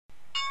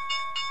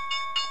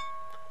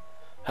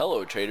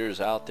Hello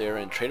traders out there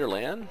in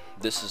Traderland.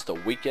 This is the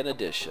weekend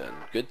edition,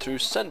 good through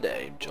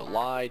Sunday,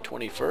 July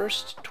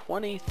 21st,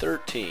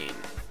 2013.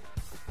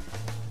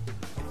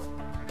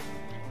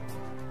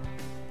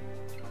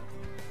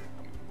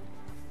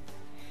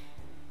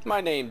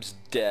 My name's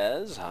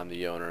Dez. I'm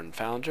the owner and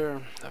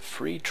founder of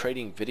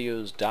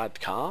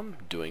freetradingvideos.com,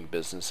 doing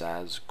business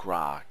as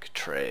Grok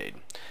Trade.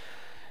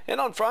 And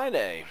on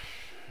Friday,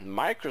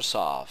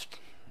 Microsoft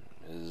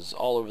is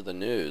all over the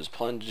news,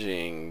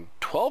 plunging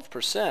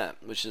 12%,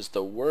 which is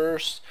the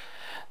worst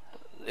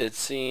it's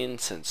seen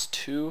since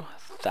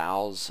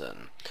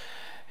 2000.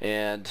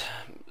 And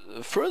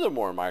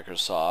furthermore,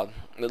 Microsoft,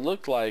 it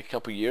looked like a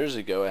couple years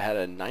ago it had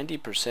a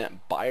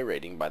 90% buy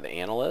rating by the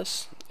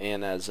analysts,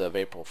 and as of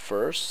April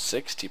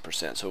 1st,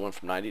 60%. So it went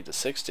from 90 to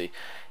 60,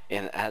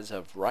 and as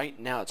of right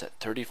now it's at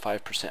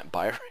 35%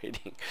 buy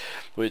rating,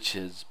 which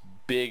is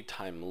big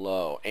time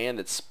low, and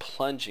it's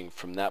plunging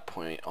from that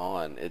point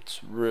on.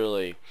 It's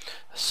really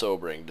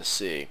sobering to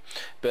see.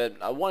 But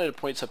I wanted to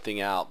point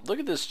something out. Look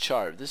at this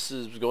chart. This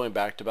is going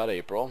back to about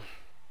April,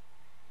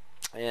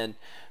 and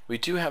we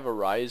do have a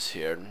rise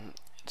here,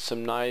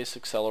 some nice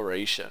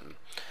acceleration,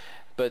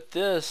 but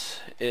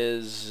this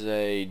is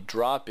a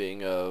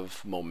dropping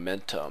of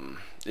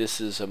momentum.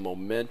 This is a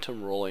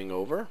momentum rolling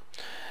over,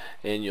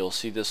 and you'll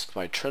see this with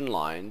my trend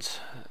lines,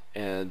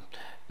 and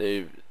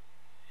you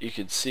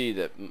can see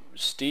that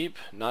steep,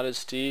 not as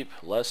steep,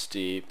 less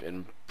steep,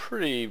 and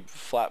pretty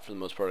flat for the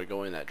most part,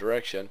 going in that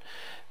direction,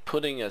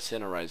 putting us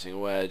in a rising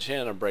wedge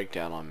and a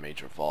breakdown on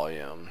major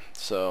volume.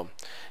 So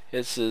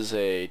this is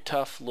a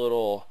tough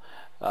little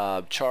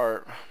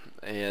chart,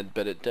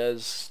 but it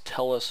does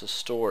tell us a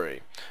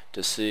story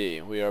to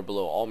see. We are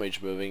below all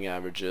major moving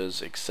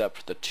averages except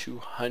for the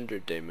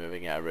 200-day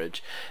moving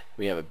average.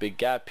 We have a big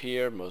gap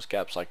here. Most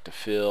gaps like to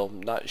fill.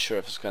 Not sure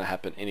if it's going to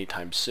happen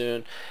anytime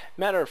soon.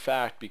 Matter of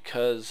fact,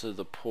 because of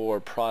the poor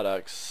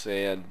products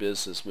and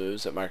business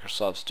moves that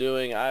Microsoft's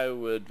doing, I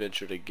would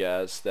venture to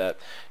guess that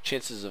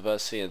chances of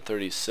us seeing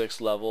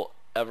 36 level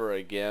ever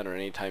again or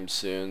anytime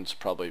soon is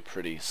probably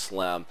pretty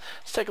slim.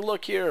 Let's take a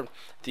look here.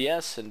 The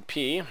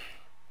S&P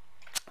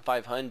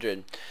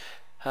 500.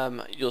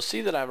 You'll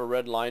see that I have a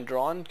red line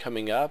drawn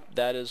coming up.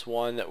 That is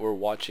one that we're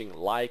watching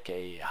like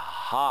a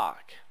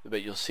hawk.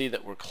 But you'll see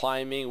that we're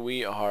climbing.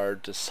 We are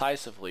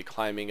decisively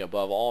climbing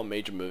above all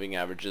major moving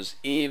averages,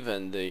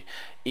 even the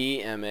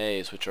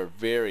EMAs, which are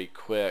very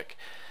quick.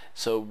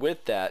 So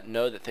with that,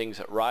 know that things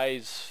that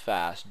rise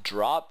fast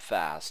drop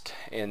fast,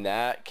 and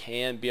that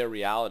can be a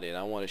reality. And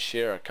I want to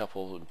share a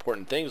couple of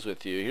important things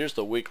with you. Here's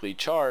the weekly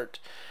chart.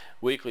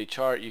 Weekly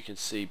chart, you can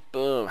see,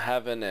 boom,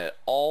 having an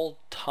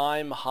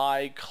all-time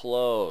high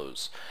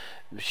close.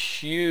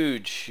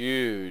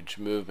 Huge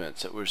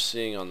movements that we're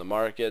seeing on the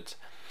market,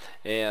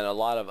 and a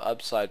lot of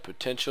upside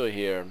potential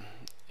here.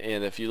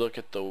 And if you look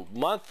at the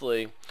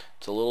monthly,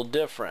 it's a little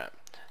different.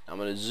 I'm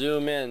going to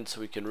zoom in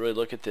so we can really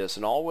look at this,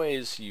 and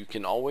you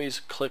can always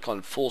click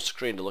on full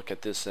screen to look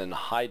at this in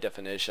high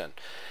definition.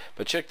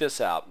 But check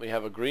this out. We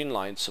have a green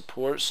line,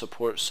 support.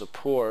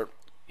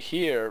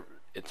 Here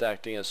it's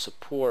acting as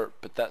support,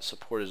 but that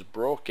support is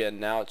broken.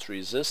 Now it's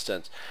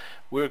resistance.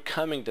 We're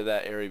coming to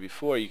that area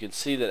before. You can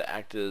see that it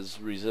acted as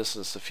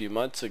resistance a few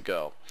months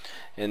ago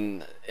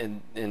in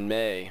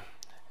May,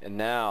 and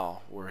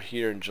now we're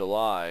here in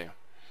July,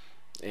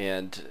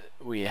 and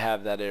we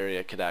have that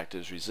area could act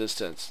as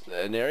resistance.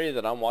 An area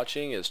that I'm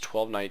watching is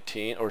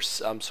 1219, or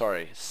I'm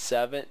sorry,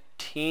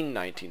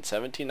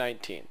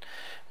 1719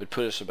 would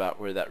put us about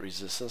where that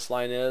resistance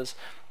line is.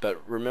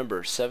 But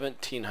remember,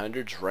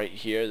 1700's right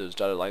here, those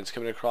dotted lines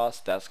coming across,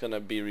 that's going to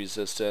be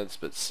resistance,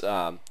 but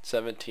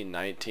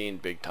 1719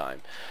 big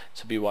time.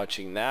 So be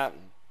watching that.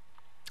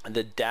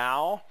 The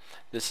Dow,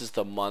 this is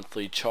the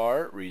monthly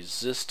chart,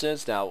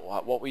 resistance. Now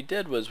what we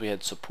did was we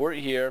had support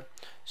here,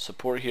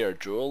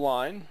 drew a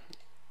line,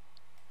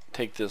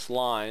 take this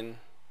line,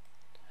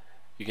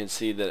 you can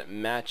see that it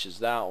matches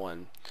that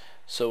one.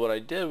 So what I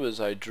did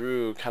was I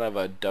drew kind of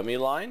a dummy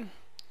line,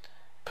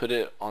 put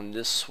it on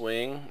this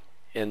swing,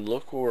 and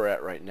look where we're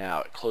at right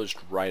now. It closed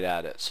right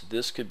at it. So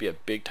this could be a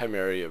big time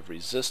area of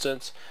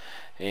resistance,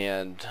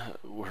 and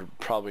we're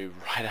probably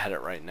right at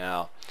it right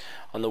now.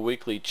 On the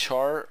weekly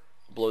chart,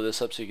 blow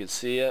this up so you can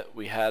see it.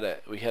 We had a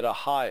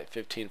high at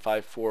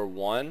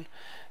 15,541,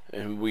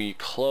 and we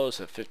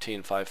closed at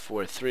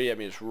 15,543. I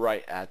mean, it's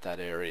right at that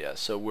area.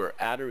 So we're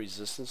at a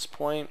resistance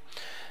point.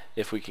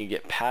 If we can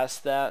get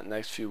past that in the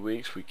next few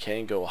weeks, we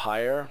can go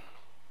higher.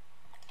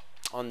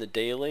 On the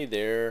daily,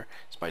 there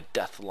is my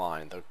death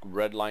line, the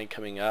red line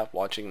coming up,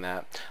 watching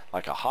that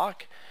like a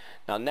hawk.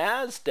 Now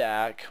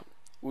Nasdaq,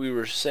 we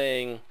were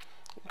saying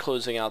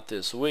closing out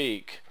this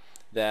week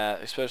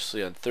that,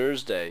 especially on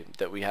Thursday,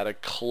 that we had a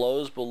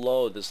close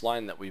below this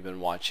line that we've been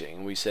watching,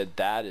 and we said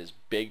that is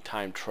big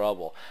time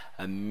trouble.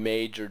 A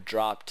major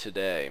drop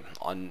today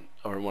on,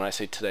 or when I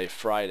say today,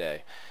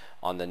 Friday,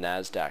 on the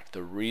Nasdaq.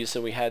 The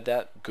reason we had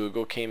that,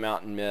 Google came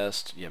out and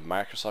missed, you have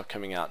Microsoft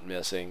coming out and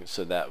missing,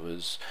 so that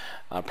was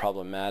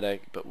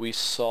problematic. But we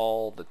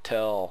saw the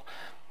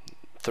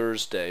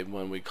Thursday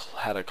when we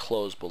had a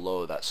close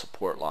below that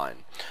support line.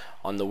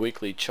 On the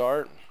weekly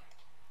chart,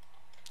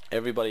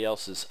 everybody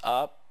else is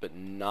up, but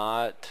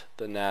not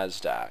the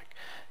Nasdaq,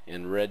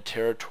 in red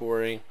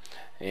territory,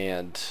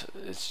 and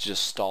it's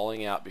just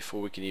stalling out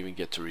before we can even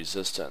get to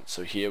resistance.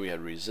 So here we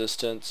had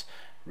resistance,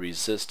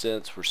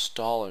 resistance, we're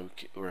stalling,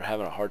 we're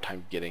having a hard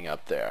time getting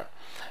up there.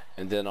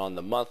 And then on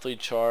the monthly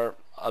chart,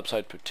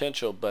 upside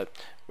potential, but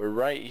we're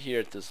right here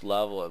at this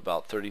level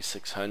about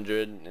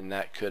 3600, and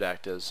that could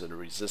act as a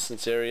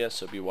resistance area,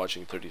 so be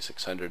watching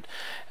 3600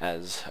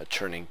 as a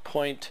turning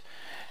point.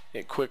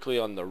 And quickly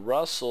on the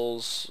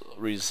Russells,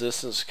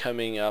 resistance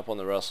coming up on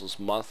the Russells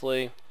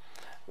monthly.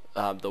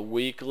 The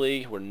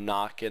weekly, we're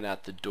knocking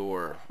at the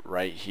door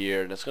right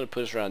here, and it's going to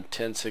push around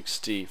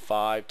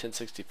 1065.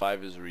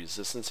 1065 is a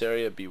resistance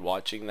area, be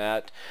watching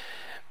that.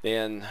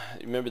 And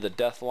remember the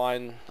death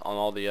line on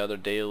all the other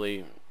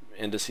daily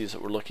indices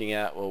that we're looking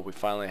at? Well, we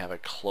finally have a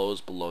close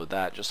below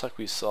that, just like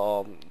we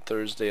saw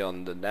Thursday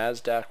on the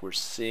Nasdaq. We're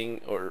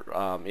seeing, or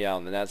yeah,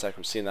 on the Nasdaq,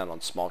 we're seeing that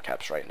on small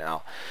caps right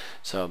now.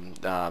 So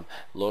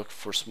look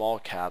for small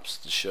caps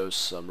to show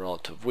some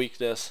relative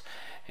weakness.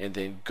 And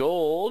then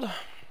gold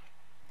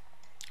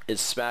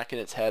is smacking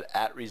its head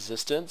at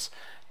resistance.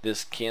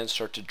 This can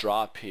start to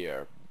drop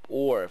here,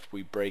 or if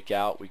we break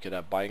out, we could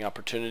have buying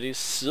opportunities.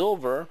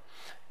 Silver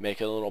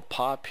making a little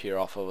pop here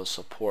off of a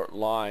support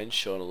line,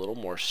 showing a little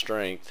more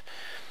strength.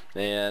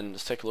 And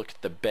let's take a look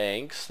at the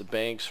banks. The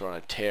banks are on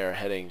a tear,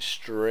 heading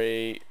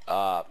straight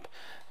up.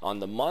 On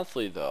the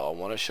monthly though, I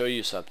want to show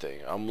you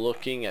something. I'm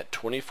looking at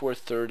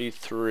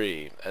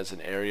 2433 as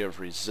an area of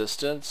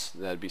resistance.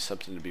 That'd be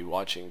something to be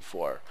watching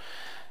for,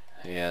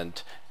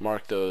 and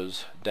mark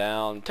those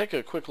down. Take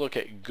a quick look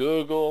at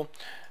Google.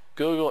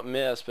 Google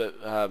missed, but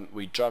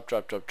we drop,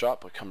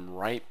 but come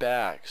right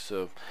back.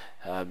 So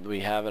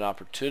we have an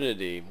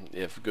opportunity.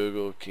 If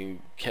Google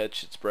can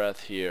catch its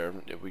breath here,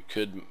 if we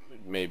could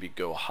maybe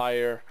go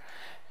higher.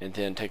 And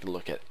then take a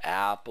look at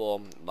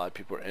Apple. A lot of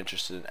people are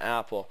interested in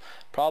Apple.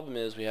 Problem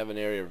is we have an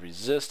area of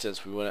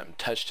resistance. We went up and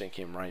touched it and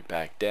came right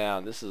back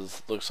down. This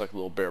looks like a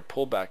little bear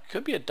pullback.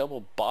 Could be a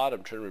double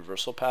bottom trend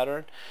reversal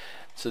pattern.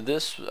 So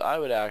this, I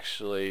would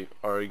actually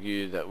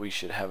argue that we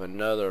should have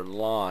another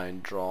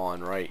line drawn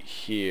right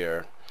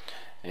here,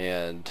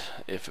 and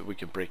if we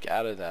can break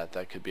out of that,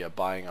 that could be a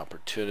buying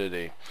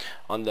opportunity.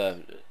 On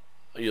the,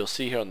 you'll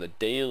see here on the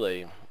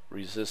daily,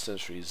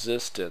 resistance,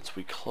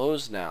 we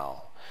close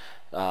now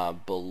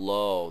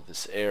below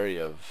this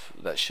area of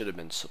that should have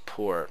been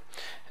support,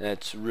 and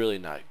that's really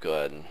not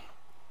good.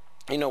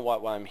 You know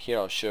what, while I'm here,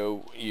 I'll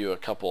show you a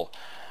couple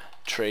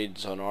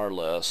trades on our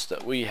list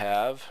that we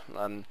have.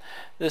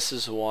 This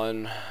is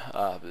one,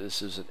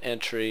 this is an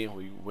entry.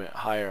 We went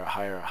higher.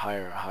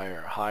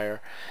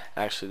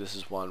 Actually, this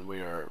is one we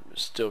are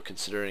still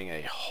considering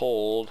a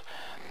hold.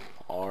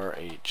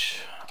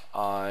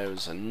 RHI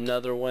was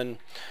another one.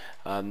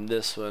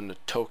 This one, a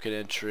token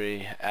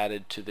entry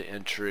added to the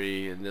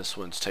entry, and this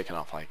one's taken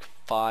off like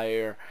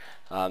fire.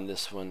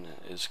 This one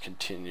is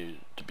continued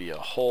to be a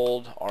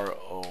hold.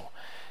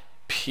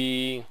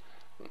 ROP.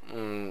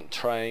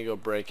 Triangle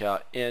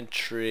breakout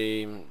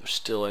entry. We're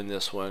still in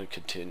this one.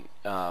 Continue,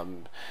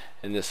 and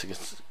this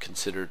is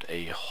considered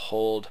a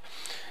hold.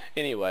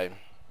 Anyway,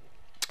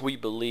 we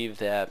believe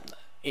that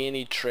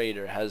any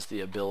trader has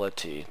the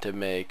ability to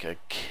make a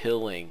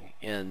killing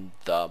in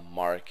the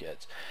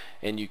markets,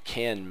 and you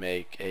can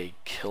make a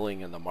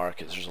killing in the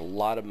markets. There's a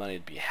lot of money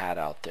to be had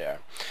out there,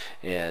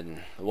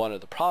 and one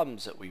of the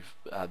problems that we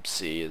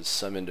see is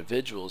some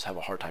individuals have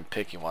a hard time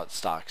picking what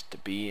stocks to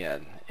be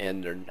in,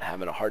 and they're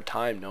having a hard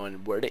time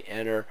knowing where to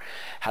enter,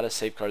 how to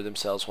safeguard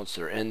themselves once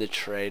they're in the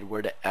trade,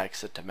 where to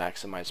exit to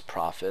maximize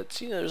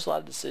profits. You know, there's a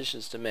lot of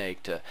decisions to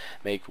make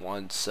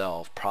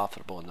oneself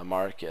profitable in the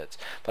markets,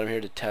 but I'm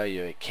here to tell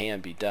you it can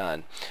be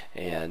done.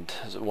 And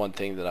one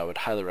thing that I would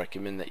highly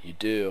recommend that you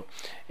do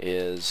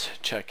is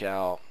check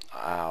out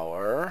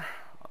our,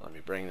 let me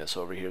bring this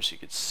over here so you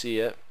can see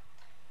it,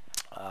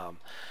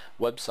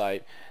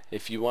 website.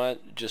 If you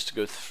want just to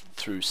go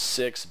through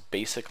 6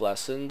 basic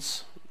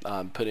lessons,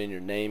 put in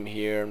your name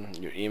here,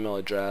 your email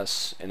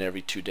address, and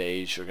every 2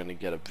 days you're going to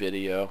get a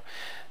video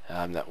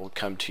that will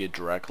come to you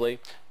directly.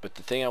 But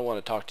the thing I want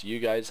to talk to you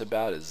guys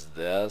about is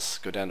this.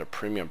 Go down to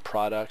premium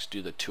products,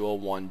 do the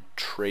 201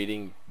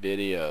 trading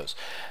videos.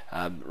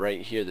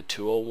 Right here, the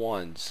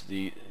 201s,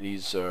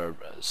 these are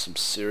some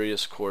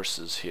serious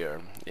courses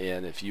here,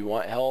 and if you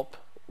want help,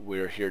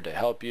 we're here to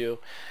help you.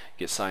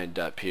 Get signed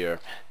up here.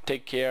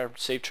 Take care,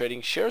 safe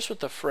trading. Share us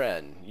with a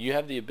friend. You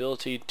have the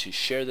ability to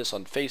share this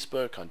on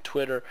Facebook, on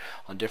Twitter,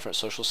 on different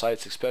social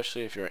sites,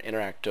 especially if you're an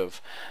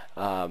interactive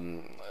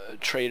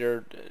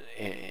trader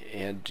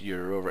and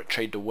you're over at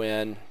Trade to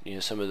Win, you know,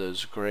 some of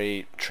those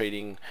great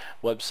trading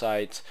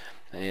websites.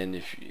 And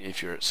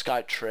if you're at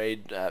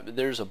Scottrade,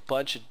 there's a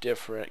bunch of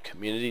different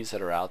communities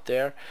that are out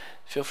there.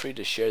 Feel free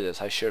to share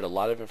this. I shared a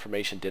lot of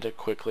information, did it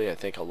quickly. I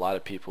think a lot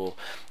of people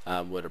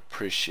would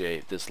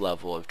appreciate this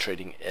level of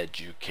trading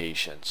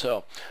education.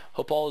 So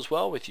hope all is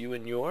well with you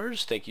and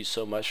yours. Thank you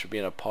so much for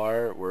being a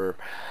part. We're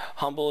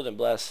humbled and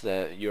blessed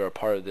that you're a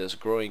part of this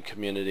growing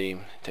community.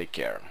 Take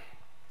care.